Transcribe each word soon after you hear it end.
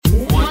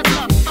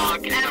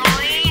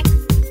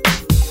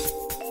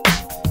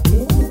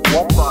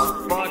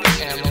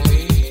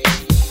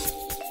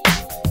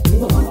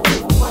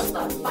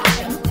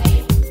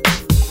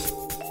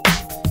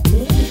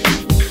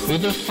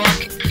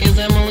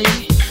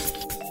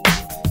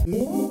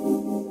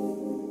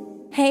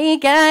Hey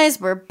guys,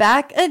 we're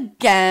back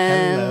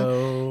again.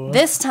 Hello.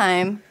 This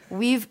time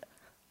we've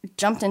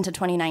jumped into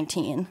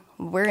 2019.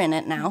 We're in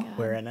it now.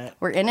 We're in it.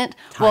 We're in it.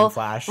 Time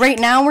flash. Right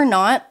now we're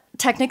not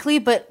technically,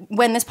 but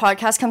when this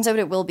podcast comes out,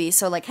 it will be.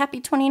 So like, happy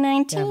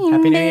 2019. Yeah,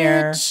 Happy New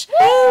Year. bitch.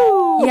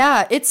 Woo!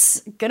 Yeah, it's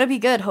gonna be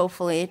good.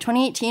 Hopefully,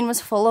 2018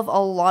 was full of a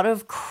lot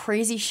of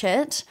crazy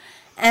shit.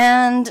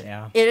 And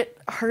it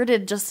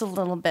hurted just a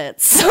little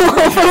bit. So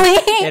hopefully...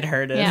 It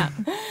hurted. Yeah.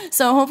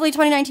 So hopefully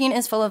 2019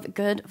 is full of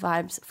good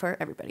vibes for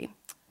everybody.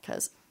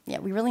 Because, yeah,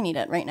 we really need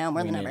it right now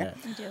more than ever. It.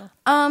 I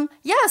do.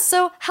 Yeah,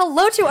 so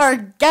hello to our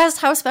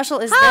guest. How special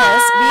is this?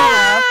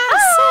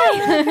 Hi! We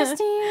have Sarah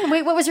Christine.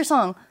 Wait, what was your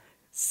song?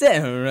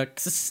 Sarah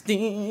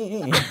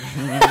Christine.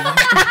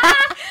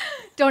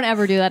 Don't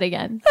ever do that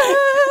again.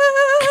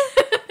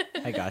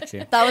 I got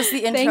you. That was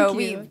the intro.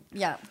 Thank you.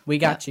 We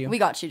got you. We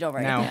got you, don't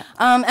worry. No.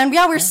 Yeah. And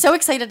yeah, we're so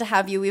excited to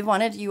have you. We've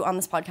wanted you on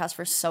this podcast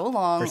for so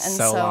long. For and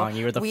so long.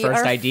 You were the we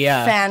first are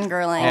idea.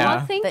 Fangirling. Yeah.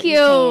 Oh, thank that you.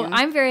 came.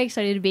 I'm very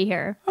excited to be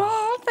here.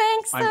 Oh,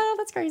 thanks. I'm-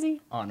 That's crazy.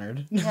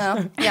 Honored.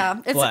 Yeah.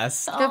 It's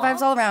Bless. good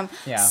vibes all around.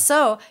 Yeah.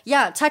 So,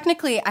 yeah,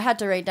 technically, I had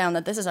to write down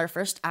that this is our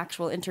first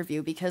actual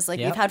interview because, like,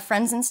 Yep. we've had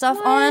friends and stuff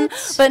on,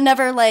 but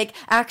never, like,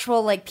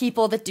 actual, like,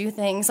 people that do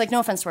things. Like, no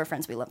offense to our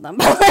friends. We love them.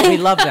 But, like, We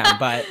love them,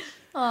 but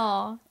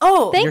Oh,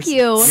 oh, thank you.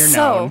 you're so,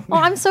 known. Oh,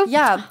 I'm so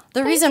yeah,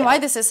 the reason you. why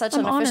this is such I'm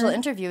an official honored.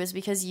 interview is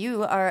because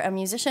you are a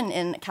musician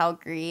in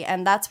Calgary,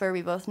 and that's where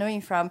we both know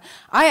you from.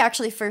 I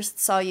actually first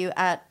saw you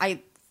at,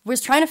 I was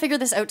trying to figure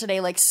this out today,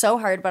 like, so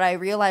hard, but I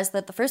realized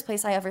that the first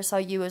place I ever saw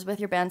you was with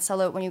your band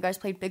Sellout when you guys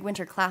played Big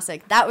Winter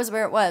Classic. That was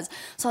where it was.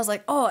 So I was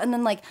like, oh, and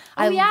then, like,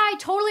 Oh yeah, I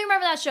totally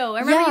remember that show.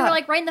 I remember you Yeah. were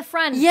like right in the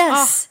front.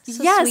 Yes, Oh,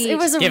 so yes, sweet. it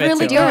was a Give it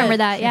really to good. him. I remember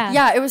that, yeah.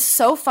 Yeah, it was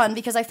so fun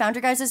because I found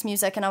your guys'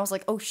 music and I was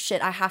like, oh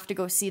shit, I have to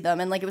go see them.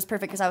 And like, it was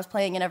perfect because I was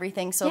playing and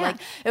everything. So Yeah. like,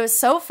 it was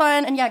so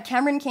fun. And yeah,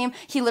 Cameron came.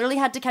 He literally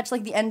had to catch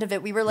like the end of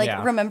it. We were like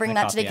Yeah, remembering I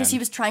that caught today the because he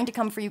end. was trying to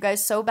come for you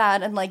guys so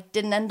bad and like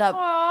didn't end up.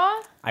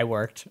 Aw. I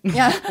worked.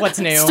 Yeah. What's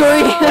new?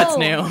 Story. What's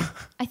new?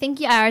 I think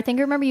I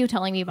remember you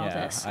telling me about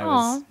this. I Aw.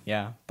 was.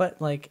 Yeah,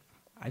 but like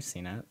I've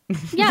seen it.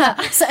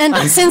 Yeah. So, and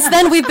since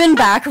then we've been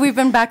back. We've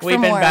been back We've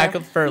for been more. back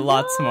for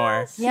lots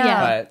more. Yeah.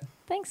 But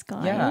Thanks,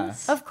 guys. yeah.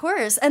 Of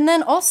course. And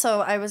then also,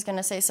 I was going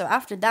to say, so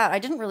after that, I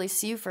didn't really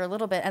see you for a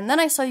little bit. And then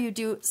I saw you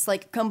do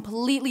like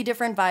completely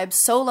different vibes,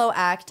 solo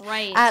act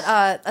Right.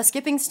 at a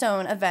Skipping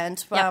Stone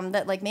event Yep.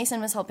 that like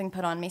Mason was helping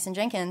put on, Mason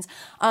Jenkins.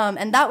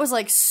 And that was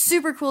like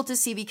super cool to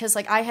see because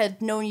like I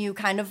had known you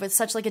kind of with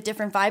such like a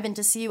different vibe, and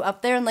to see you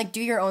up there and like do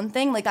your own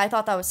thing, like I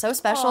thought that was so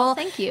special. Aw,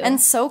 thank you.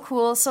 And so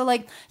cool. So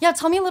like, yeah,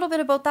 tell me a little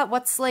bit about that.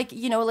 What's like,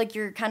 you know, like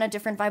your kind of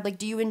different vibe? Like,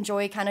 do you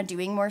enjoy kind of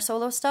doing more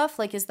solo stuff?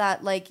 Like, is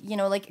that like, you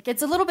know, like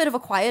it's a little bit of a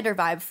quieter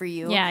vibe for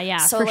you. Yeah,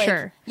 so, for like,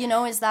 sure. You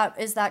know, is that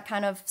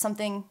kind of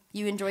something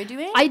you enjoy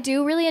doing? I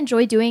do really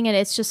enjoy doing it.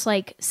 It's just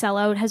like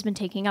Sellout has been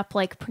taking up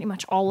like pretty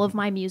much all of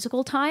my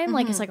musical time.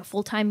 Like it's like a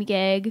full-time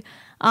gig.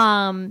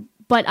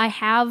 But I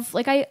have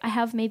like I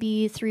have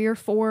maybe 3 or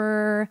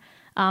 4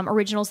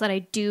 originals that I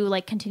do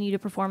like continue to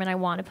perform and I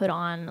want to put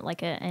on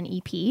like an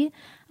EP.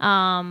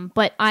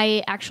 But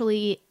I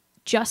actually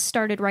just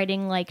started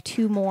writing like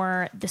 2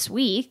 more this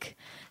week.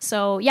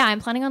 So yeah,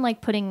 I'm planning on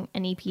like putting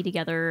an EP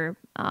together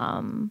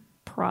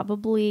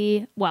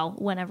probably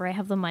whenever I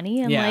have the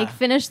money and Yeah. like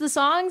finish the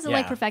songs and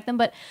like Yeah. perfect them.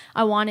 But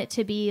I want it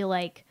to be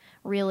like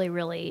really,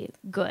 really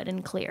good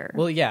and clear.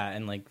 Well, yeah,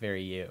 and like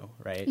very you,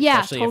 right?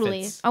 Yeah, Especially if totally.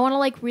 it's- I want to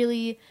like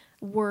really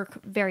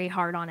work very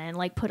hard on it and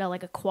like put out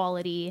like a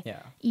quality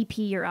Yeah.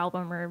 EP or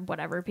album or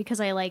whatever because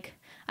I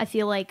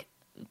feel like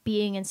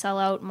being in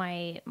Sellout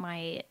my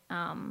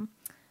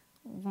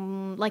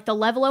like the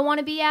level I want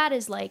to be at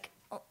is like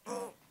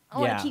I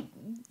want Yeah. to keep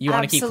You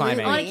want to keep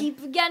Absolutely. I want climbing.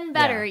 to keep getting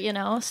better, Yeah. you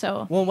know.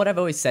 So Well, what I've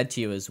always said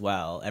to you as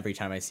well, every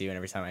time I see you and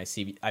every time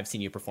I've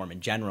seen you perform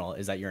in general,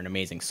 is that you're an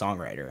amazing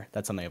songwriter.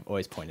 That's something I've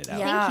always pointed out.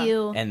 Yeah. thank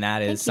you. And that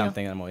Thank is you.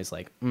 something I'm always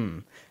like,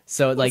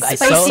 So like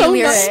it's Spicy so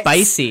lyrics.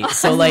 spicy.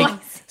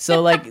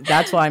 So like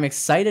that's why I'm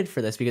excited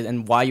for this because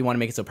and why you want to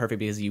make it so perfect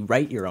because you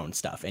write your own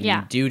stuff and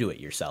Yeah. you do it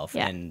yourself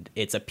Yeah. and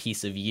it's a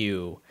piece of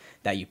you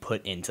that you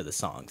put into the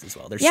songs as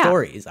well. They're Yeah.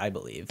 stories, I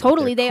believe.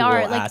 Totally, They're they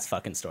are, cool like- ass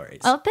fucking stories.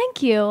 Oh,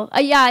 thank you.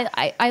 Yeah,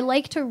 I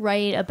like to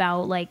write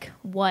about like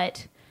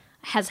what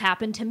has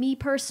happened to me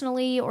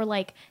personally or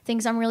like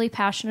things I'm really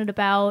passionate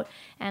about.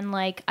 And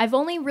like I've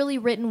only really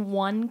written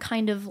one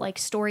kind of like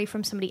story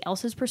from somebody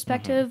else's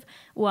perspective,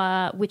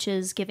 which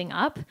is giving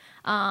up.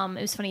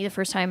 It was funny the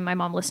first time my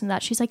mom listened to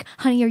that. She's like,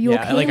 honey, are you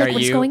Yeah, okay? like, are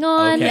what's you going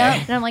on? okay? Yeah.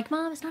 And I'm like,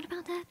 Mom, it's not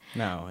about that.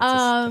 No, it's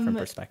a different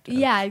perspective.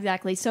 Yeah,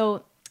 exactly.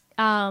 So,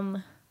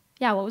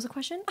 yeah, what was the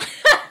question?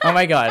 Oh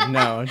my god,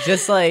 no.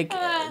 Just like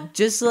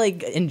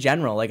in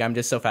general, like I'm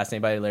just so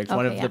fascinated by the lyrics.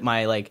 One Okay, of yeah.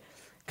 my like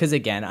because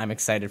again, I'm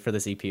excited for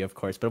this EP, of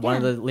course, but one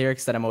of the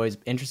lyrics that I'm always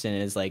interested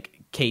in is like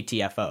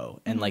KTFO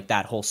and like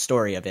that whole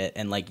story of it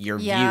and like your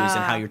views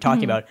and how you're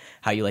talking about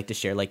how you like to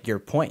share like your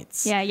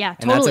points. Yeah,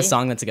 And that's a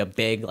song that's like a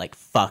big like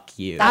fuck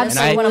you.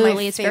 Absolutely, one of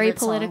my it's very favorite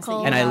songs political.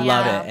 that you And I have.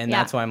 love it, and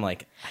that's why I'm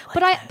like.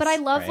 But I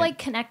love like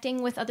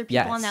connecting with other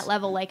people on Yes. that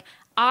level. Like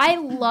I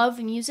love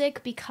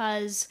music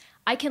because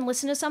I can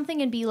listen to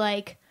something and be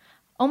like,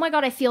 oh my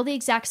God, I feel the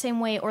exact same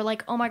way, or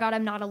like, oh my God,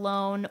 I'm not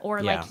alone,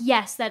 or like,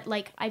 yes, that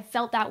like I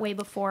felt that way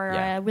before. Or,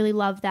 I really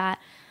love that.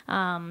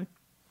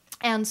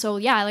 And so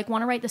I like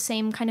want to write the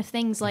same kind of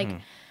things. Like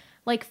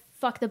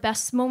fuck, the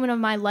best moment of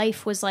my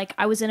life was like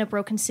I was in a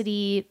Broken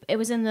City. It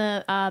was in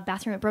the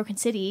bathroom at Broken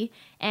City,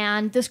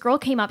 and this girl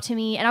came up to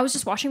me, and I was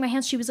just washing my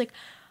hands. She was like,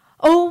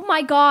 oh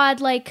my God,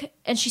 like,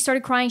 and she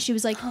started crying. She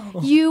was like,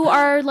 you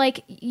are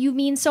like, you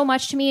mean so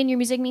much to me, and your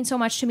music means so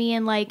much to me.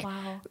 And like,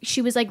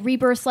 she was like,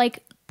 Rebirth,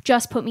 like,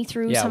 just put me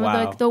through some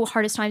of the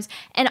hardest times.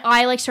 And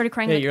I like started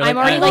crying. Like, I'm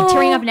already like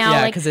tearing up now.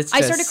 Like,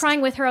 I started crying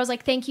with her. I was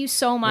like, thank you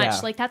so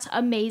much. Like, that's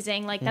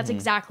amazing. Like, that's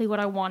exactly what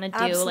I want to do.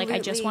 Absolutely. Like, I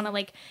just want to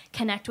like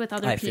connect with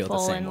other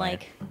people and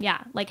like,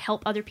 like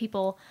help other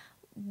people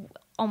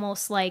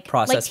almost like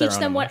Process teach their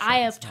own them what I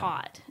have emotions,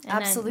 taught. And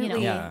Absolutely. Then,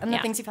 you know, And the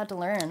things you've had to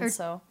learn.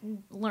 So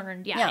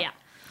learned. Yeah.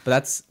 But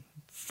that's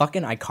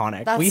fucking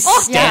iconic. That's- We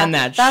stand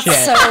that that's shit.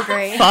 so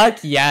great. Fuck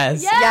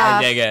yes. Yeah,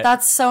 I dig it.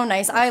 that's so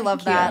nice. I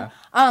love that.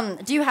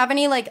 Do you have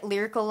any like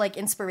lyrical like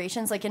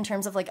inspirations like in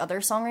terms of like other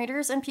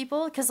songwriters and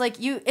people? Because like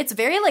it's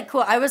very like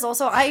cool.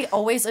 I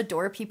always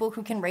adore people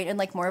who can write in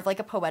like more of like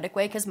a poetic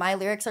way, because my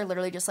lyrics are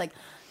literally just like,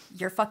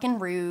 you're fucking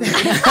rude. And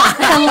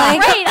like,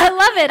 Right, I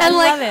love it. and I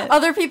like love it.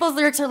 other people's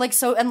lyrics are like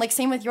so, and like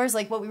same with yours,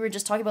 like what we were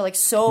just talking about, like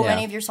so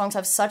many of your songs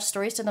have such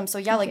stories to them. So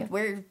yeah, like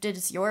where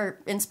did your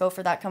inspo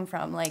for that come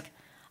from? Like,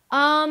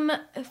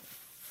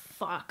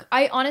 Fuck.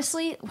 I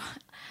honestly,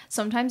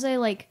 sometimes I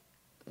like,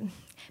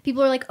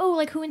 people are like, oh,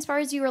 like who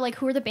inspires you, or like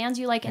who are the bands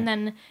you like, and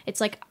then it's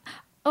like,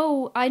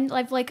 oh,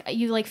 I've like,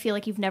 you like feel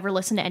like you've never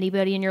listened to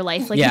anybody in your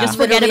life, like you just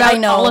forget Literally, about I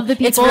know. all of the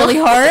people. It's really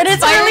hard.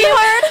 It's really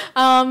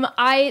hard.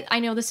 I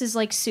know this is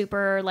like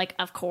super like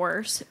of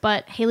course,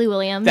 but Hayley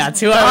Williams. That's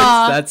who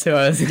I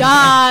was.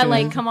 Duh,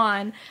 like come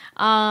on.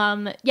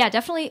 Yeah,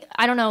 definitely.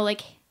 I don't know,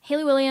 like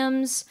Hayley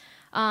Williams.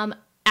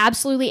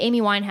 Absolutely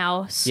Amy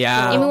Winehouse.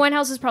 Yeah. Amy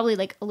Winehouse is probably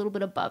like a little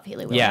bit above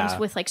Hayley Williams Yeah.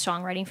 with like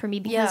songwriting for me,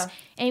 because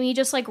Amy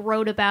just like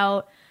wrote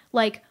about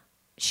like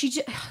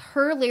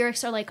her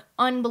lyrics are like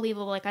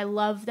unbelievable. Like I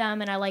love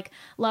them, and I like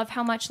love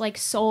how much like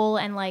soul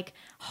and like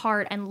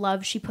heart and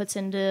love she puts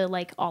into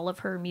like all of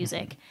her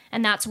music.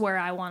 And that's where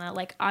I want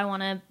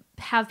to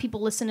have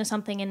people listen to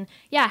something and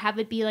have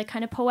it be like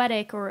kind of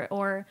poetic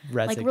or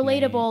like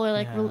relatable or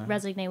like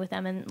resonate with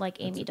them, and like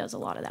Amy does a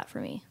lot of that for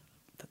me.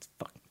 That's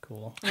fucking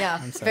cool. Yeah,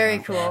 I'm so very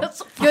happy. cool.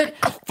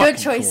 Good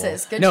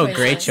choices. Good choices.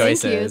 Great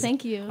choices.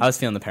 Thank you. I was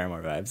feeling the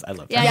Paramore vibes. I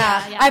love Yeah.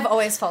 Paramore. I've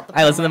always felt the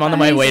I listen to them on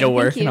my way to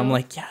work, you. and I'm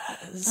like,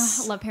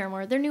 yes. I love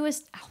Paramore. Their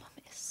newest album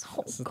is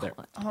so good.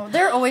 Oh,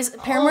 they're always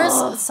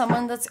Paramore's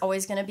someone that's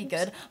always gonna be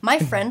good. My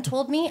friend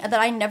told me that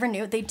I never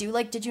knew they do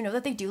like. Did you know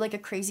that they do like a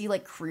crazy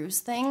like cruise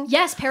thing?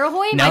 Yes,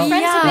 Parahoy. No. My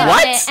friends have been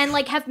What? on it and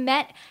like have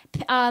met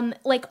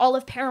like all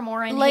of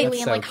Paramore and Like- Hayley,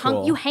 and That's like so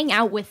cool. you hang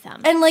out with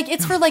them. And like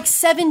it's for like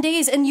 7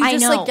 days, and you I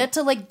just know. like get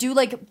to like do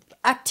like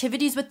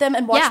activities with them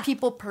and watch Yeah.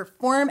 people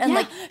perform. And Yeah.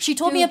 like she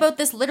told me Dude. about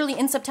this literally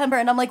in September,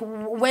 and I'm like,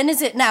 when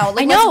is it now?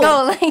 Like, I know.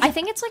 let's go. Like, I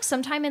think it's like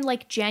sometime in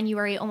like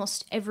January,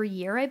 almost every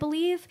year. I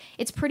believe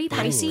it's pretty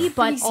pricey,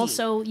 but Crazy.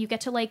 also you get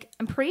to like.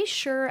 I'm pretty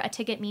sure a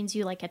ticket means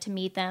you like get to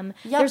meet them.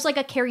 Yep. There's like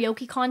a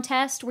karaoke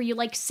contest where you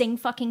like sing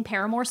fucking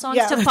Paramore songs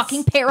Yes. to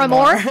fucking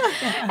Paramore,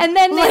 and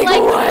then they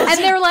and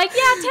they're like 10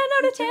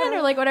 out of 10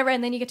 or like whatever,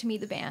 and then you get to meet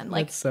the band.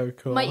 Like That's so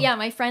cool.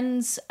 my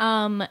friends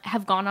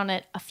have gone on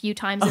it a few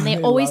times, and they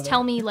always love it.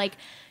 tell me like,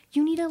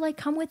 you need to like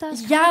come with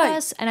us, Yeah.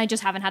 and I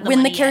just haven't had the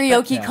win the money yet,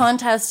 but- karaoke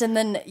contest, and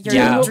then your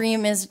Yeah.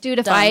 dream is Dude,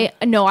 if done.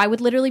 I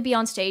would literally be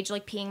on stage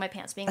like peeing my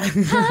pants, being like,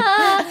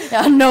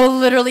 Yeah, no,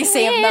 literally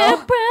same yeah,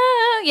 though. bro.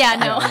 Yeah, Oh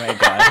no, my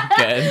god,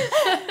 good.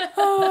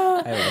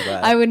 I love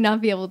that. I would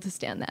not be able to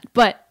stand that.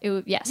 But it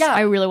would, yes, Yeah,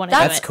 I really want to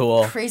do That's it.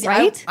 cool. Crazy,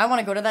 Right? I want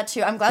to go to that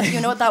too. I'm glad that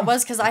you know what that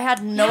was, because I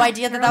had no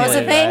idea that was a Neither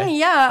did thing. I.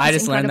 Yeah, I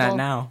just learned that incredible.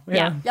 now.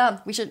 Yeah. yeah,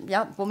 we should.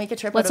 Yeah, we'll make a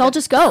trip. Let's out of all it.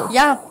 just go.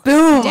 Yeah,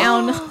 boom,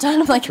 Down.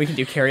 done. I'm like, We can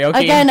do karaoke.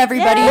 again,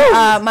 everybody.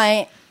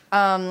 My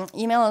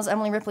email is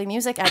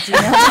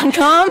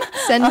emilyripleymusic@gmail.com.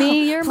 Send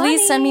me your money.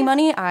 Please send me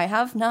money. I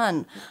have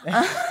none.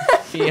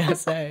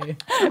 PSA.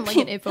 I'm like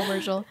an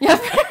infomercial.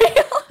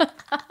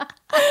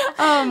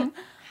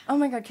 Oh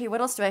my god, Kate,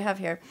 what else do I have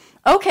here?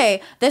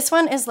 Okay, this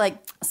one is like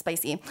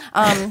spicy.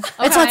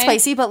 It's not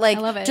spicy, but like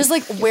I love it. just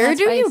like Give me where that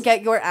do you spice.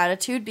 get your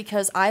attitude?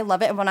 Because I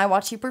love it. And when I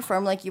watch you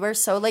perform, like you are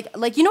so like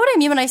you know what I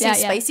mean when I say Yeah,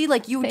 yeah. spicy?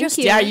 Like you Thank just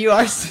you. Yeah, you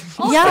are.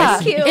 yeah.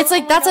 thank you. It's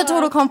like Oh my that's a God.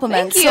 total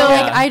compliment. Thank So you.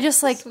 like Yeah. I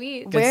just like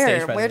Sweet. Good stage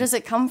where presence. does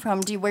it come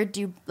from? Where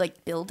do you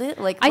like build it?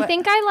 Like I what-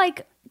 think I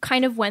like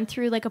kind of went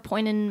through like a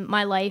point in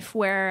my life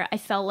where I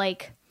felt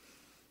like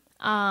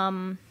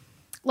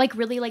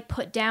really like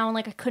put down,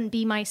 like I couldn't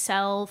be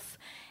myself,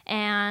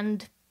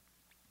 and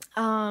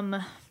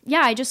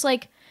yeah, I just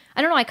like,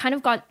 I don't know, I kind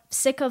of got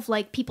sick of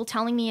like people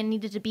telling me I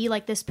needed to be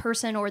like this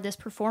person or this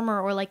performer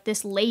or like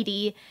this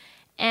lady.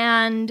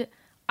 And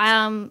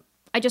I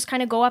just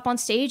kind of go up on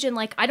stage and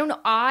like, I don't know,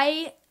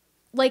 I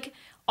like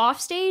off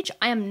stage,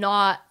 I am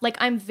not like,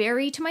 I'm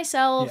very to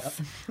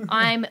myself. Yeah.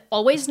 I'm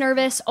always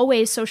nervous,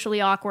 always socially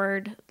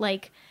awkward.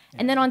 Like,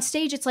 and then on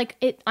stage, it's like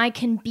I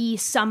can be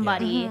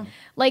somebody. Yeah.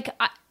 Like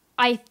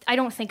I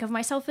don't think of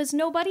myself as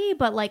nobody,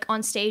 but like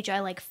on stage,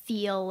 I like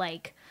feel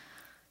like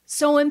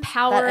so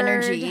empowered. That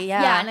energy,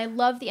 yeah, and I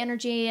love the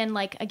energy, and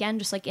like again,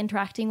 just like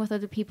interacting with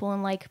other people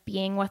and like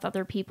being with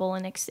other people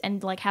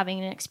and like having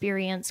an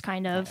experience,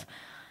 kind of.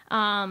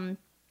 Yeah.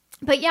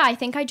 But yeah, I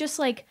think I just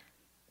like.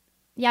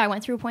 Yeah, I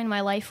went through a point in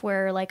my life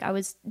where like I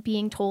was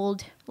being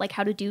told like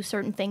how to do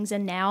certain things,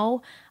 and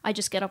now I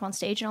just get up on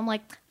stage and I'm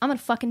like, I'm gonna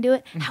fucking do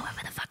it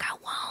however the fuck I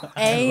want.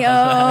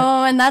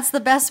 Ayo, and that's the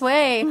best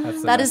way.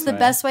 That is the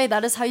best way.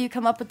 That is how you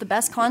come up with the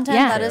best content.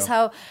 Yeah. That is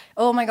how.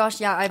 Oh my gosh,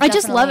 yeah, I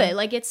just love it.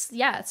 Like it's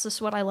just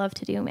what I love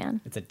to do,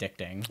 man. It's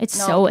addicting. It's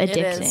so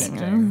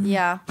addicting.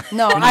 Yeah,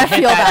 no, I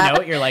feel that.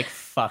 Note, you're like,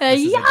 fuck. This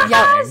is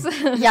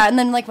addicting. Yeah, and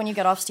then like when you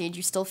get off stage,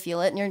 you still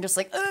feel it, and you're just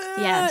like,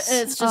 yes,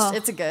 it's just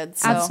it's a good.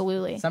 So.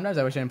 Absolutely. Sometimes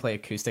I wish I didn't play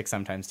acoustic.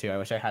 Sometimes too. I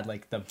wish I had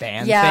like the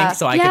band thing,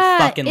 so I could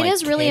fucking like. It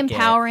is really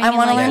empowering. I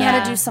want to learn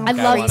how to do some. I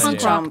love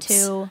punk rock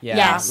too. Yeah.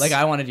 Yes. Like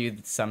I want to do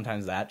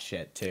sometimes that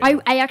shit too.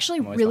 I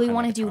actually really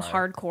want to do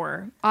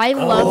hardcore. I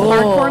love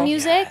hardcore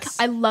music. Yes.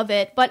 I love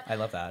it, but I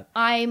love that.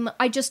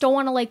 I just don't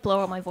want to like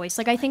blow out my voice.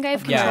 Like I think I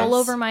have control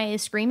over my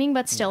screaming,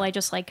 but still I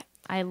just like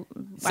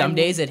some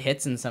days it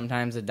hits and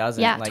sometimes it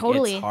doesn't. Yeah, like,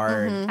 totally. It's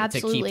hard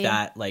to keep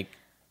that like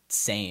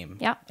same.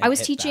 Yeah, I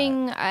was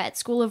teaching at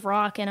School of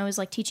Rock, and I was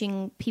like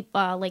teaching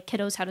people like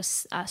kiddos how to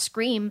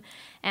scream,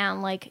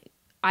 and like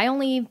I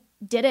only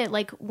did it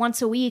like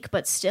once a week,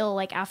 but still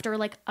like after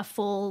like a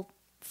full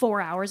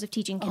 4 hours of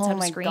teaching kids how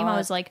to scream, I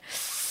was like,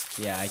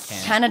 yeah, I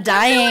can't. Kind of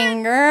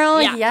dying,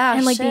 girl. Yeah,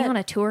 and like being on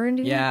a tour and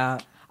doing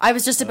that. I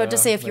was just about to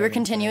say, if you were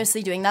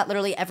continuously doing that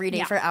literally every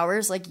day for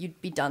hours, like you'd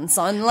be done,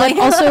 son. Like,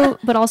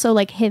 but also,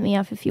 like, hit me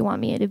up if you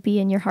want me to be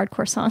in your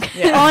hardcore song.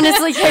 Yeah.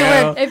 Honestly,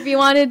 if you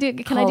want to do,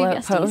 can I do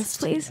guesties,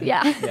 please?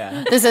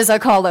 Yeah. This is a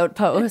call out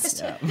post.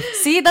 Yeah.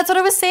 See, that's what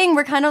I was saying.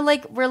 We're kind of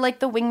like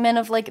the wingmen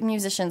of like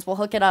musicians. We'll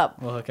hook it up.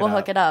 We'll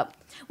hook it up.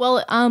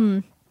 Well,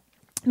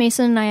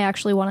 Mason and I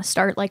actually want to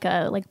start like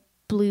a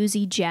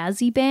bluesy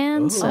jazzy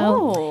band. Ooh.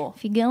 So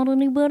if you got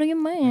anybody in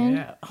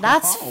mind,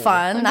 that's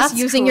fun. I'm that's just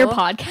using your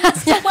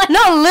podcast.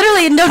 No,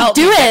 literally, no,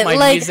 do it. My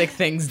like music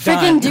things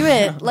freaking done. do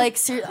it. Like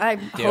I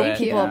hope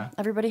people,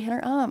 everybody hit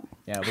her up.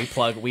 Yeah, we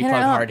plug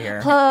hard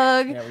here.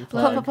 Plug. Yeah, we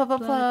plug.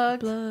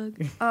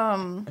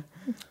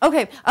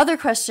 Okay, other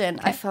question.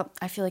 Okay.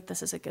 I feel like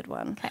this is a good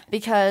one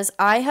because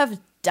I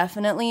have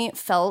definitely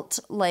felt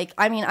like,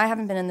 I mean, I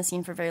haven't been in the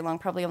scene for very long,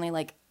 probably only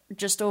like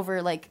just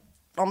over like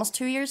almost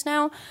 2 years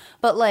now,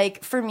 but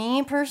like for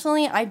me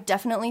personally, I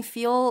definitely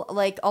feel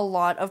like a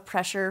lot of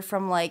pressure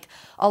from like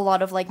a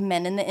lot of like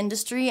men in the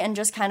industry, and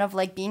just kind of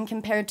like being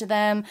compared to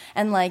them,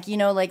 and like, you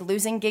know, like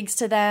losing gigs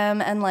to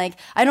them, and like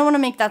I don't want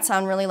to make that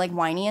sound really like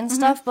whiny and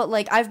stuff, but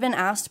like I've been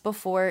asked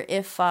before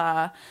if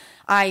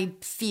I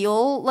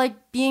feel like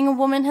being a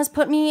woman has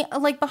put me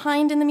like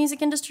behind in the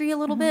music industry a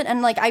little bit.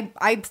 And like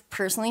I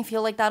personally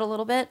feel like that a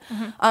little bit,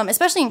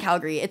 especially in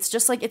Calgary. It's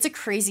just like, it's a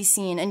crazy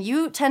scene, and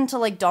you tend to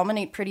like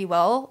dominate pretty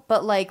well.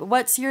 But like,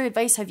 what's your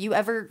advice? Have you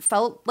ever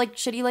felt like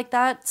shitty like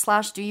that?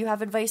 / do you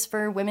have advice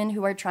for women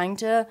who are trying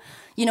to,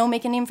 you know,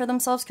 make a name for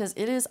themselves? Because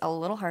it is a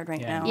little hard right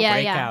now.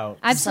 Yeah.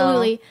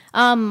 Absolutely.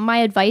 So, my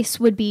advice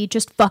would be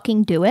just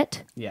fucking do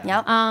it.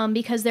 Yeah.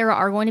 Because there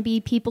are going to be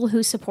people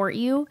who support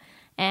you,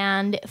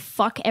 and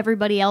fuck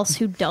everybody else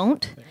who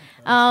don't.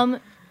 I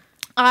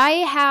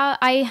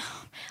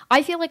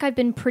feel like I've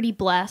been pretty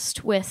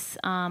blessed with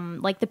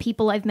like the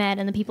people I've met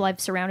and the people I've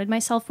surrounded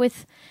myself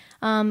with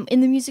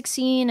in the music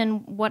scene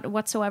and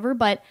whatsoever,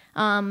 but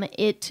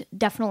it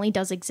definitely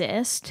does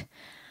exist.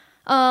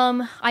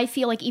 I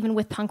feel like even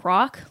with punk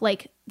rock,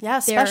 like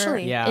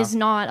there is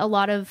not a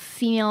lot of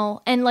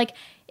female, and like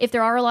if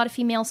there are a lot of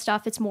female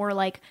stuff, it's more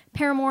like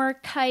Paramore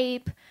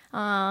type,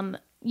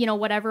 you know,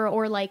 whatever,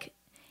 or like.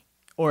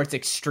 Or it's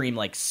extreme,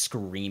 like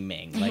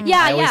screaming. Like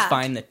I always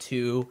find the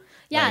two.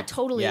 Yeah, like,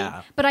 totally.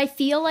 Yeah. But I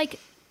feel like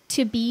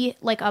to be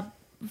like a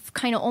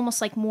kind of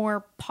almost like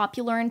more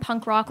popular in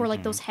punk rock, or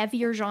like those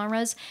heavier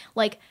genres,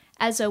 like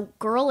as a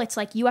girl, it's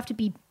like you have to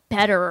be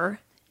better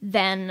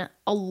than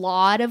a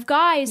lot of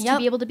guys to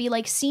be able to be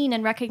like seen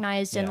and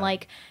recognized and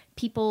like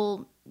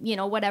people, you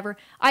know, whatever.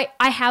 I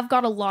have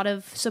got a lot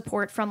of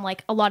support from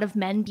like a lot of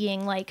men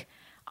being like,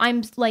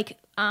 I'm like,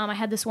 I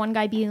had this one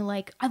guy being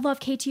like, I love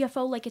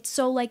KTFO, like it's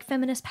so like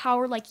feminist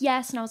power, like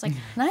yes, and I was like,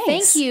 nice,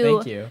 thank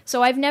you.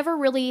 So I've never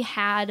really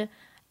had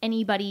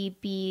anybody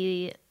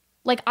be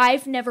like,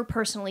 I've never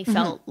personally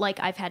felt like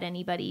I've had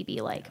anybody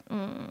be like,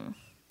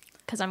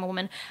 because I'm a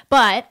woman,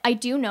 but I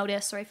do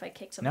notice. Sorry if I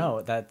kick something.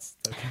 No, that's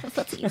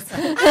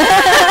okay.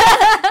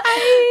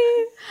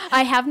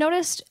 I have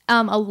noticed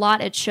a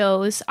lot at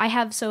shows.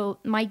 So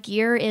my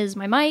gear is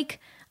my mic,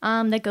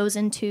 that goes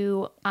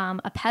into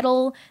a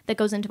pedal that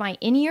goes into my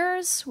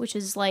in-ears, which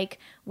is like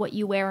what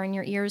you wear in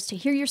your ears to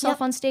hear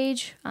yourself on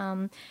stage.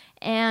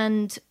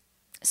 And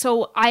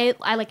so I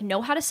like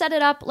know how to set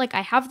it up. Like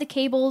I have the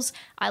cables.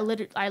 I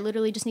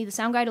literally just need the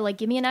sound guy to like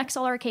give me an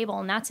XLR cable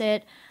and that's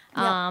it.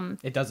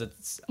 It does it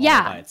all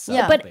by itself.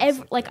 Yeah.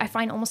 But I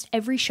find almost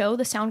every show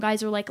the sound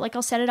guys are like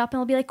I'll set it up and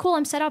I'll be like, cool,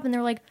 I'm set up. And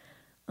they're like,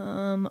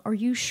 are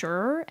you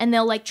sure? And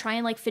they'll like try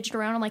and like fidget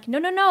around. I'm like,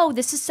 no,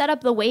 this is set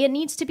up the way it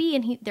needs to be.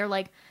 And they're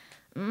like,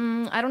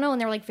 I don't know. And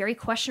they're like very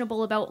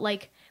questionable about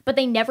like, but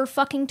they never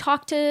fucking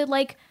talk to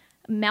like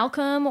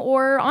Malcolm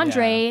or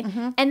Andre.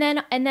 And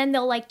then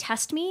they'll like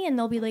test me and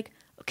they'll be like,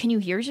 can you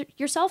hear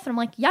yourself? And I'm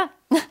like, yeah,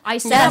 I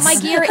set up my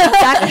gear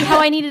exactly how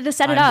I needed to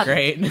set it up.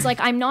 Great. It's like,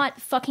 I'm not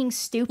fucking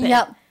stupid.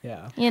 Yep.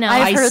 Yeah. You know,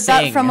 I've heard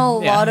that from a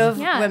lot of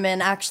Yeah. women,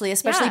 actually,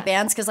 especially Yeah.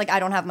 bands, because like I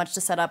don't have much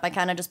to set up. I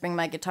kind of just bring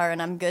my guitar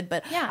and I'm good.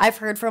 But Yeah. I've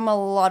heard from a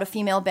lot of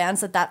female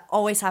bands that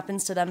always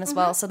happens to them as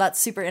well. So that's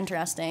super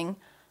interesting.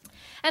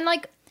 and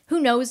like,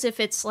 who knows if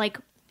it's like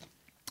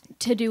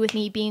to do with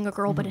me being a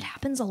girl, but it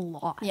happens a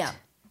lot. Yeah.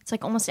 It's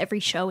like almost every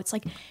show. It's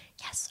like,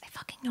 yes, I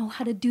fucking know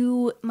how to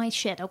do my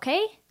shit.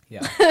 Okay.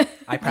 Yeah.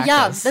 I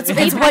practice. Yeah,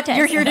 it's what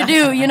you're here to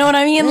do. You know what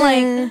I mean?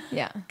 Like,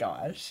 Yeah.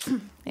 Gosh.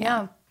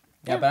 yeah.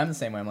 Yeah, but I'm the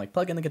same way. I'm like,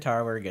 plug in the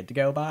guitar, we're good to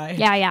go, bye.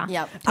 Yeah.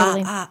 Yep.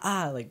 Totally.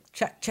 Like,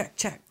 check.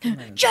 Check.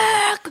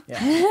 Yeah.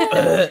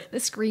 The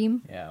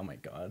scream. Yeah, oh my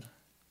god.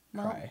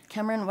 Well, Cry.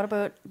 Cameron, what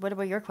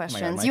about your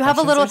questions? my You have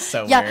a questions little are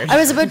so yeah. weird. I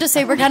was about to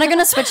say we're kind of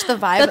gonna switch the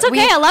vibe. That's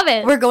okay, I love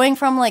it. We're going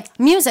from like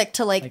music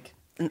to like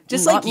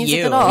Just not like music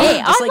you. at all. Hey,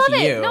 Just I like love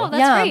you. it. No, that's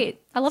Yeah.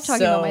 great. I love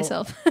talking about So-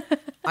 myself.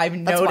 I've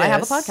noticed. That's why I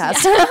have a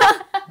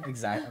podcast,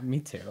 Exactly. Me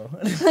too.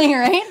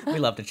 right? We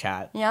love to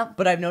chat. Yeah.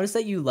 But I've noticed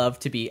that you love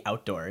to be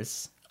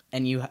outdoors.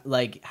 And you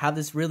like have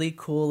this really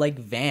cool like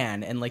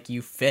van and like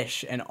you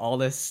fish and all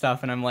this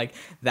stuff and I'm like,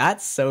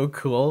 that's so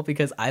cool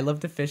because I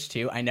love to fish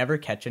too. I never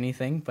catch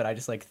anything, but I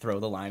just like throw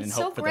the line and It's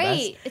hope so for the best.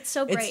 great. It's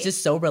so great. It's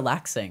just so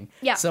relaxing.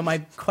 Yeah. So my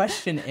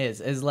question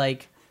is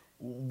like,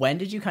 when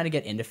did you kind of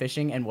get into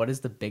fishing and what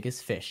is the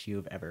biggest fish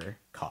you've ever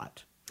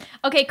caught?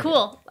 Okay,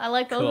 cool. I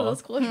like both Cool. of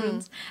those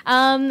questions.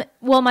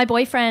 Well, my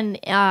boyfriend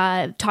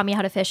taught me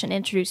how to fish and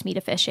introduced me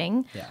to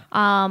fishing.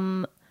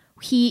 Yeah.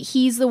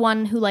 He's the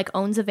one who like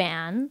owns a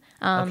van.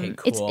 Okay,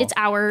 cool. It's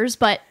ours,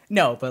 but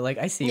No, but like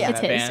I see you in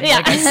that it's his. van. Yeah.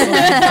 Like,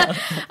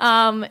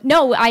 I still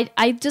no,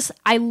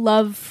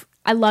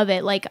 I love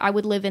it. Like I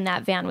would live in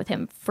that van with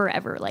him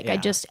forever. Like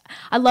Yeah.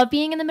 I love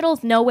being in the middle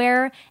of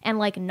nowhere and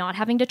like not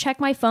having to check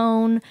my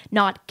phone,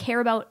 not care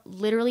about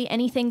literally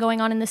anything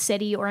going on in the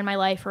city or in my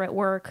life or at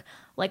work,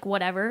 like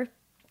whatever.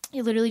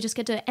 You literally just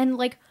get to, and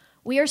like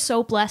we are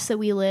so blessed that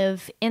we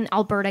live in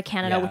Alberta,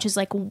 Canada, Yeah. which is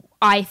like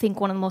I think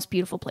one of the most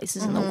beautiful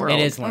places in the world.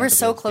 It is one We're of the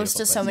so most close to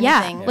beautiful so places. many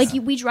Yeah, things.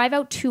 like we drive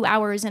out 2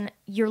 hours and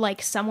you're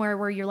like somewhere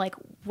where you're like,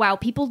 wow,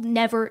 people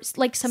never,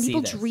 like some See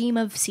people this. dream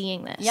of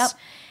seeing this. Yep.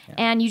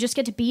 And you just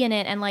get to be in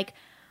it. And like,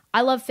 I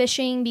love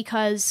fishing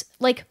because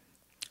like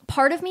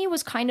part of me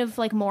was kind of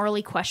like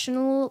morally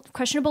questionable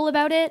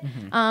about it.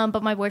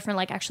 But my boyfriend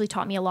like actually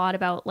taught me a lot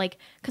about like,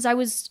 cause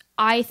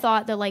I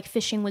thought that like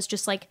fishing was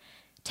just like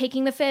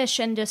taking the fish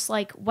and just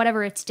like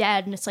whatever, it's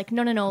dead. And it's like,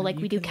 no, like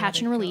we do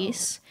catch and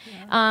release.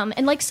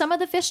 And like some of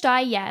the fish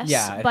die, yes.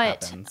 Yeah, it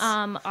but happens.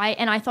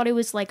 I thought it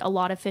was like a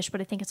lot of fish, but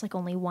I think it's like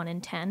only 1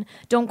 in 10.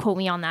 Don't quote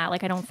me on that.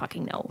 Like I don't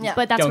fucking know. Yeah.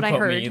 But that's Don't what I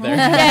quote heard. me either.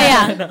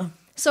 Yeah.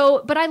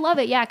 So, but I love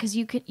it, yeah, because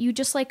you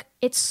just like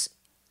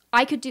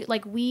I could do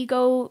like we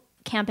go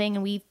camping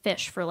and we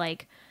fish for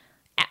like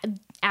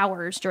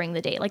hours during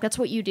the day. Like that's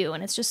what you do,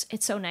 and it's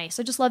so nice.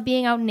 I just love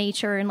being out in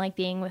nature and like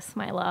being with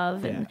my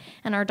love and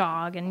our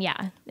dog, and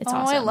yeah, it's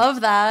awesome. I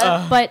love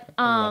that. But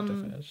I love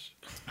to fish.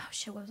 oh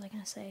shit, what was I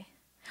gonna say?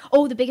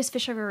 Oh, the biggest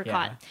fish I've ever Yeah.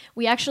 caught.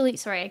 We actually,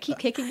 sorry, I keep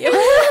kicking you.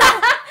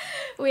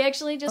 We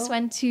actually just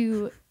went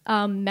to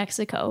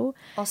Mexico.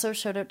 Also,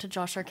 shout out to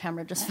Josh. Our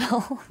camera just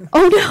fell.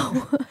 Oh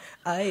no!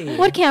 Aye.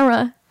 What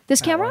camera?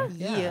 This camera? one.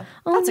 Yeah.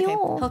 Oh, That's okay.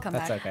 no. He'll come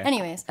That's back. okay.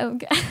 Anyways,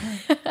 Okay.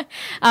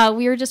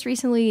 We were just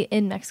recently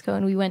in Mexico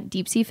and we went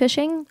deep sea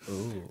fishing.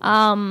 Ooh.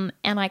 And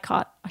I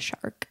caught a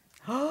shark.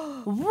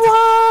 what?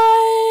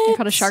 I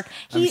caught a shark.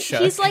 I'm He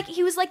shook.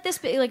 he was like this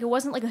big. Like it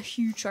wasn't like a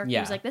huge shark. He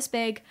Yeah. was like this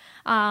big.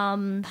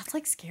 That's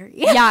like scary.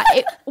 Yeah.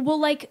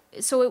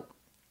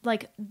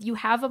 Like you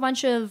have a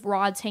bunch of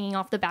rods hanging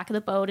off the back of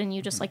the boat and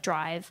you just like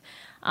drive.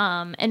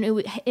 And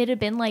it had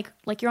been like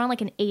you're on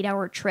like an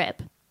 8-hour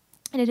trip,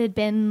 and it had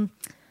been,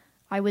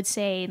 I would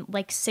say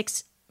like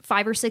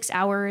 5 or 6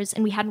 hours,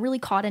 and we hadn't really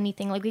caught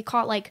anything. Like we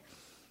caught like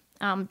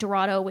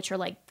Dorado, which are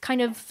like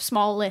kind of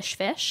smallish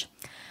fish.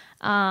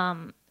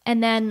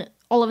 And then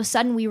all of a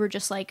sudden we were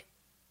just like,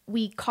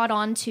 we caught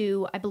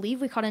onto, I believe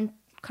we caught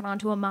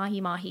onto a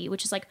mahi-mahi,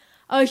 which is like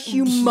a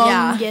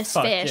humongous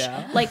Fuck fish.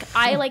 yeah. Like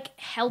I like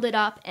held it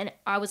up and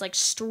I was like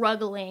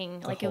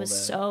struggling. Like it hold was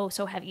it.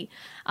 so heavy.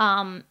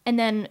 And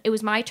then it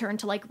was my turn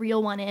to like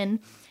reel one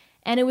in.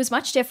 And it was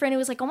much different. It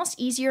was like almost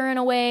easier in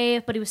a way,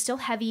 but it was still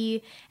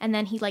heavy. And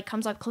then he like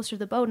comes up closer to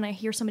the boat and I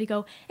hear somebody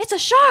go, "It's a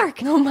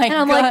shark." Oh my and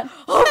I'm God. like,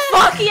 "Oh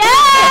fuck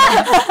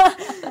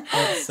yeah."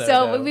 That's so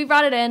So dope. we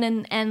brought it in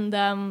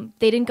and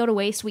they didn't go to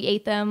waste. We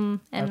ate them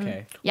and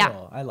Okay, cool. yeah,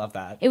 I love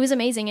that. it was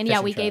amazing. And yeah,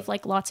 Fishing we trip. gave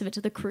like lots of it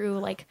to the crew.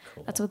 Like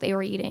that's what they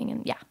were eating.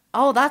 And yeah,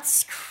 Oh,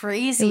 that's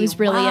crazy. it was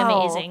really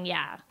Wow. amazing.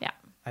 Yeah. Yeah.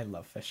 I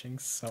love fishing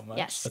so much.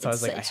 Yes. That's why I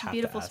was like, it's I have a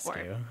beautiful to ask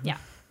sport. you. Yeah.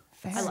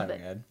 I love So it.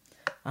 good.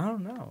 I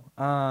don't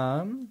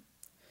know.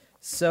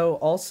 So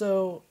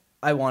also,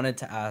 I wanted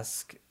to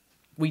ask.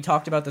 We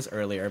talked about this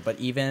earlier, but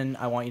even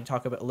I want you to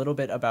talk a little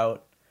bit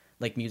about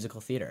like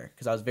musical theater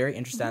because I was very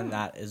interested in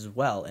that as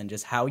well, and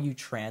just how you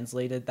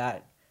translated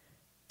that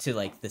to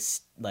like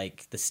this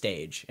like the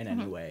stage in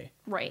any way.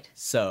 Right.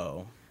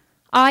 So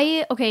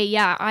I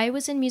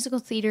was in musical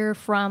theater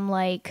from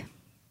like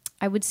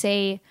I would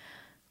say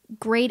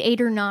grade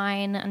 8 or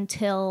 9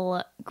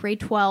 until grade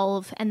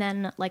 12 and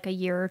then like a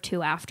year or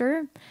two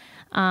after.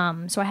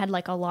 So I had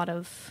like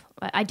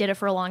I did it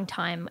for a long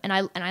time and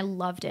I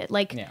loved it.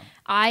 Like Yeah.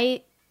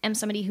 I am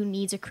somebody who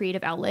needs a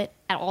creative outlet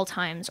at all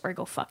times or I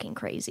go fucking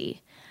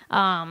crazy.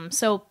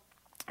 So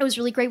it was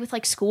really great with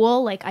like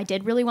school. Like I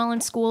did really well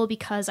in school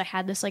because I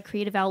had this like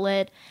creative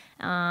outlet.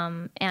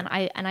 And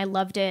I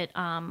loved it.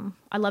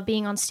 I love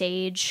being on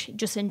stage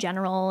just in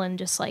general and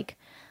just like,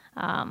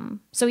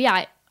 so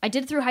yeah, I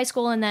did it through high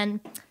school and then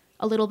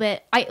a little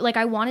bit,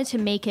 I wanted to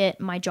make it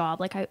my job.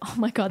 Like oh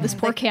my God, this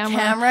poor The camera.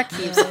 camera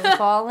keeps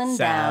falling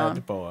down.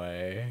 sad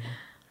boy.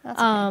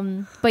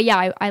 But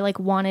yeah, I like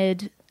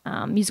wanted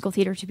musical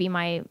theater to be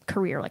my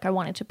career. Like I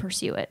wanted to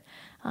pursue it.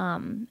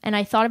 And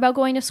I thought about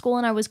going to school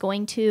and I was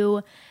going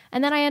to,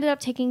 and then I ended up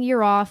taking a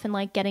year off and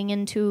like getting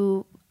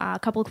into a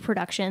couple of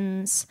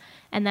productions.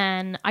 And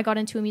then I got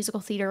into a musical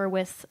theater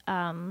with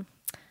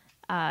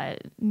a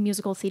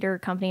musical theater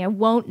company I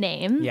won't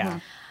name. Yeah.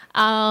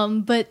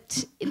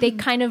 But they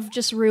kind of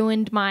just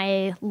ruined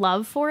my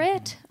love for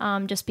it.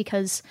 Just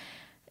because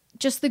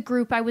just the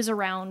group I was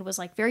around was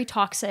like very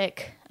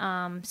toxic,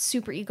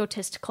 super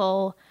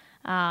egotistical,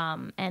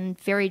 and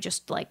very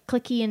just like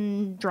cliquey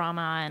and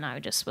drama. And I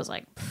just was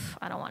like,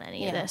 I don't want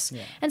any of this.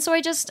 Yeah. And so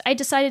I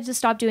decided to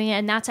stop doing it.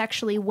 And that's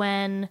actually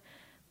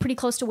pretty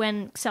close to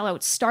when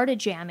Sellout started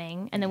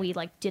jamming. And then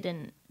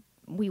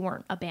we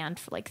weren't a band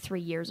for like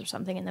 3 years or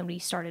something. And then we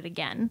started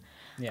again.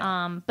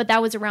 Yeah. But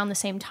that was around the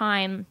same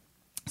time.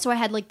 So I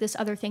had like this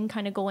other thing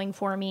kind of going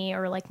for me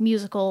or like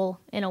musical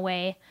in a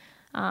way.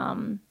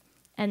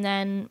 And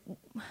then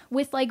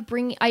with like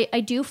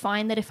I do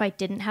find that if I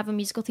didn't have a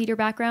musical theater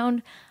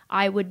background,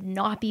 I would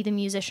not be the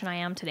musician I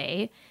am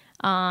today.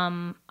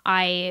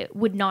 I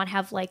would not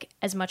have like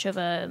as much of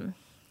a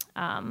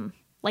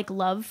like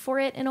love for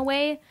it in a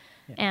way.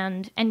 Yeah.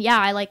 And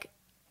yeah,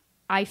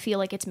 I feel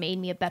like it's made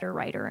me a better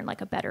writer and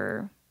like a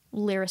better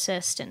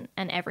lyricist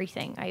and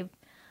everything.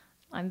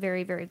 I'm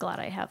very, very glad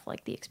I have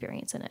like the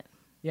experience in it.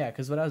 Yeah,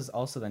 because what I was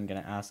also then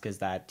going to ask is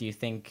that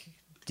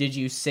did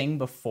you sing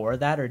before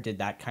that or did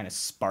that kind of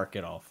spark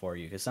it all for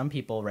you? Because some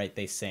people, right,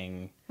 they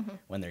sing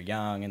when they're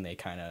young and they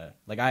kind of,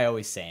 like I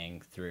always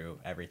sang through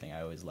everything.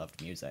 I always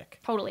loved music.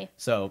 Totally.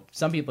 So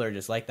some people are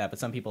just like that, but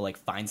some people like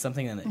find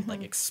something and it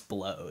like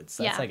explodes.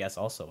 That's, Yeah. I guess,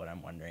 also what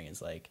I'm wondering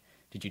is like,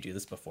 did you do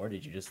this before?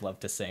 Did you just love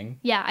to sing?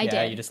 Yeah, I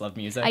did. You just love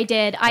music? I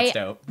did. That's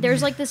dope.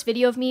 There's like this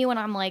video of me when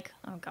I'm like,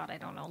 oh God, I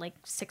don't know, like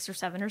 6 or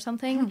 7 or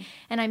something.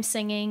 And I'm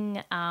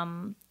singing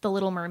The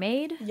Little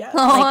Mermaid. Yeah.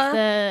 Like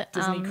the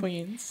Disney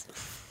Queens.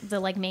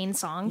 the like main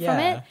song Yeah. from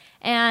it.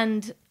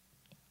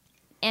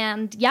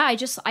 And yeah,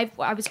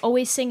 I was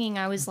always singing.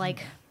 I was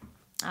like,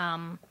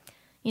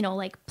 you know,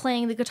 like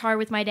playing the guitar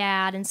with my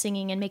dad and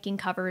singing and making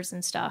covers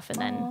and stuff. And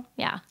then,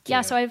 yeah.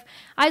 Yeah, so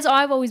I've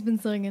always been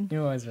singing.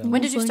 You always really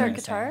When did you start like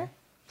guitar?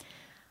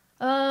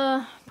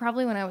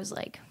 Probably when I was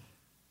like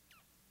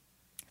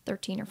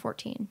 13 or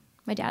 14.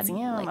 My dad,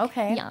 Damn, like,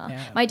 okay. yeah.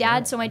 Yeah, My dad,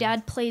 cool. so my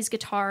dad plays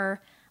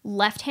guitar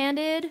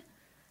left-handed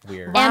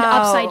Weird. and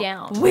Wow. upside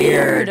down.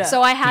 Weird.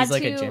 So I had He's to,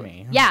 like a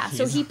Jimmy. yeah.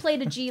 So He's- he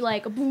played a G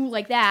like a boo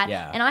like that,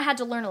 Yeah. and I had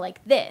to learn it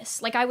like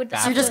this. Like I would.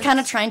 So you're just kind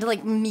of trying to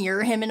like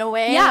mirror him in a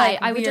way. yeah. like,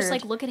 I would just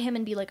weird. like look at him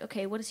and be like,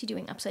 okay, what is he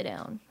doing upside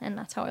down? And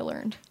that's how I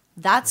learned.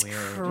 That's Weird.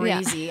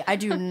 crazy. I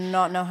do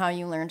not know how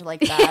you learned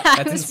like that. That's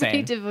it was pretty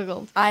insane.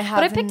 difficult. I have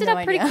But I picked it no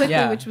up pretty idea. quickly,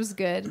 Yeah. which was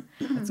good.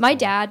 My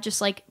dad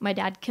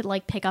could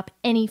like pick up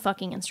any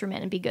fucking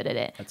instrument and be good at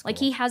it. That's like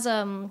cool. he has what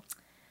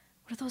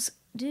are those?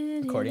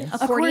 Accordions?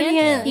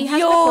 Accordion. He has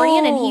Yo. an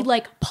accordion and he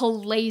like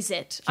plays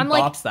it. I'm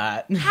like, Bops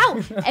that. how?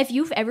 If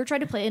you've ever tried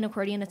to play an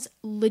accordion, it's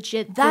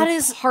legit That the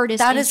is hardest.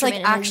 that is like instrument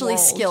in the actually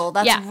world. skill.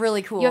 That's Yeah.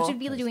 really cool. You have to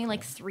be doing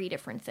like 3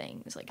 different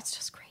things. Like it's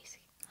just crazy.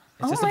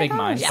 It's just a my big gosh.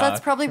 mind So fuck. that's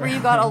probably where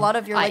you got a lot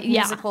of your like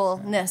Yeah.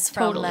 musicalness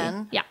from Totally.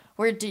 then. Yeah.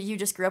 Where did you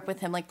just grew up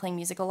with him like playing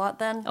music a lot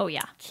then? Oh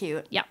yeah.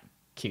 Cute. Yeah.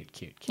 Cute,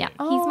 cute, Yeah.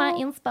 cute. He's my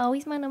inspo.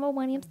 He's my number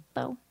 1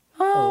 inspo.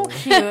 Oh,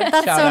 cute.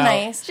 That's Shout so out.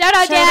 nice. Shout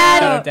out, Shout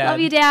Dad. out, Dad. Love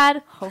you,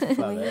 Dad.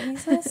 Hopefully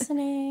he's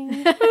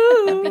listening.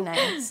 That'd be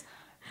nice.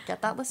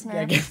 Get that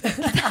listener.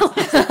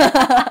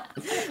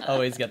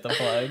 Always get the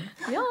plug.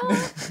 Yeah.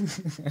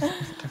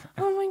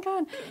 Oh my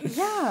god.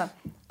 Yeah.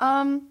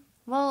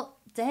 Well,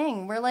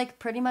 dang, we're like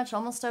pretty much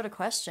almost out of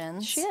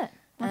questions. Shit.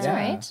 That's Yeah. all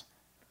right.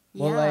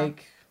 Well, Yeah.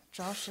 like,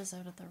 Josh is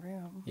out of the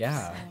room.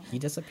 yeah, he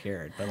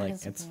disappeared, but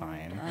like, it's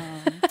fine.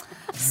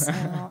 So,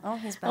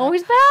 he's back. Oh,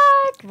 he's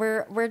back.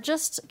 We're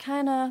just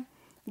kind of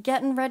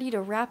getting ready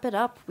to wrap it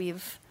up.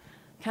 We've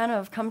kind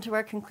of come to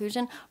our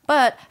conclusion,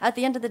 but at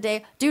the end of the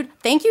day, dude,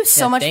 thank you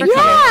so Yeah, much for thank you.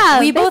 coming. Yeah,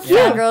 We thank both you.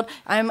 fangirled.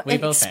 I'm We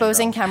both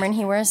exposing fangirled. Cameron.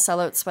 He wears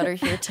sellout sweater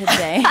here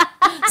today.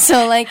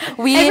 So like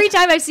Every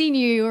time I've seen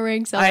you, you were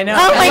wearing something. I know.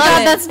 Oh my I love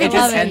God, it. that's It just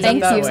love it. ends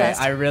Thank up that you. way.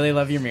 I really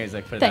love your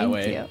music, put it that Thank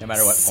way, you. no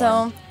matter what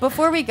form. So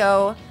before we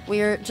go,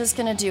 we're just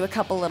gonna do a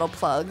couple little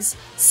plugs.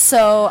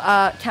 So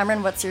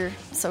Cameron, what's your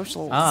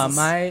socials?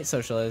 My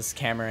social is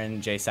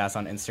Cameron J Sass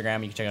on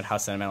Instagram. You can check out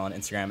House Sentimental on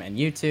Instagram and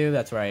YouTube.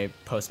 That's where I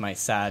post my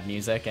sad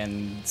music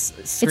and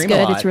scream good.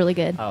 a lot. It's really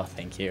good. Oh,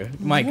 thank you.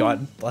 My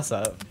God, bless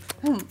up.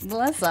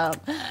 Bless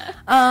up.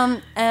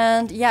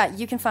 And yeah,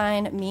 you can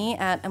find me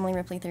at Emily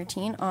Ripley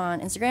 13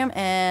 on Instagram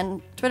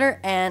and Twitter,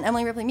 and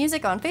Emily Ripley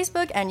Music on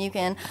Facebook. And you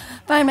can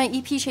find my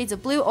EP Shades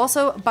of Blue.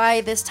 Also,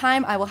 by this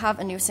time, I will have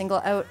a new single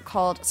out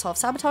called Self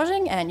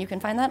Sabotaging, and you can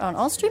find that on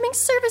all streaming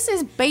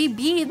services,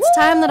 baby. It's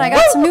time that I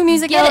got some new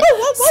music out.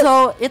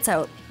 So it's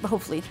out,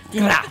 hopefully.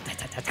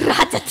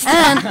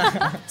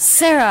 And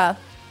Sarah,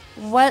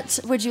 what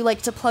would you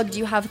like to plug? Do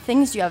you have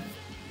things? Do you have,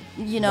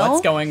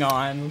 What's going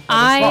on?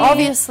 I- Well,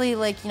 obviously,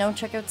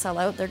 check out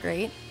Sellout. They're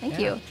great. Thank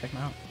Yeah, you. check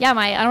them out. Yeah,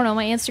 my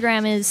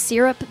Instagram is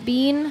syrup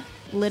bean,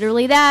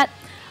 literally that.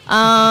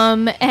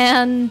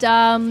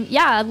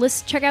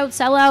 Let's check out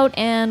Sellout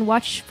and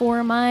watch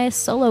for my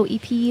solo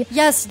EP.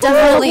 Yes,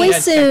 definitely. Way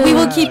soon. We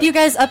will keep you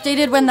guys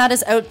updated when that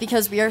is out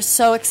because we are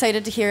so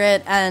excited to hear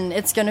it, and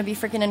it's going to be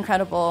freaking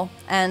incredible.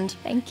 And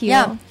Thank you.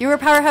 Yeah, you were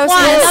Powerhouse. Wow,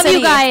 in I the love city.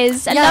 you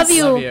guys. I Yes. love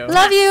you.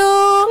 Love you.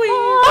 Love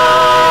you.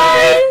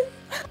 Bye.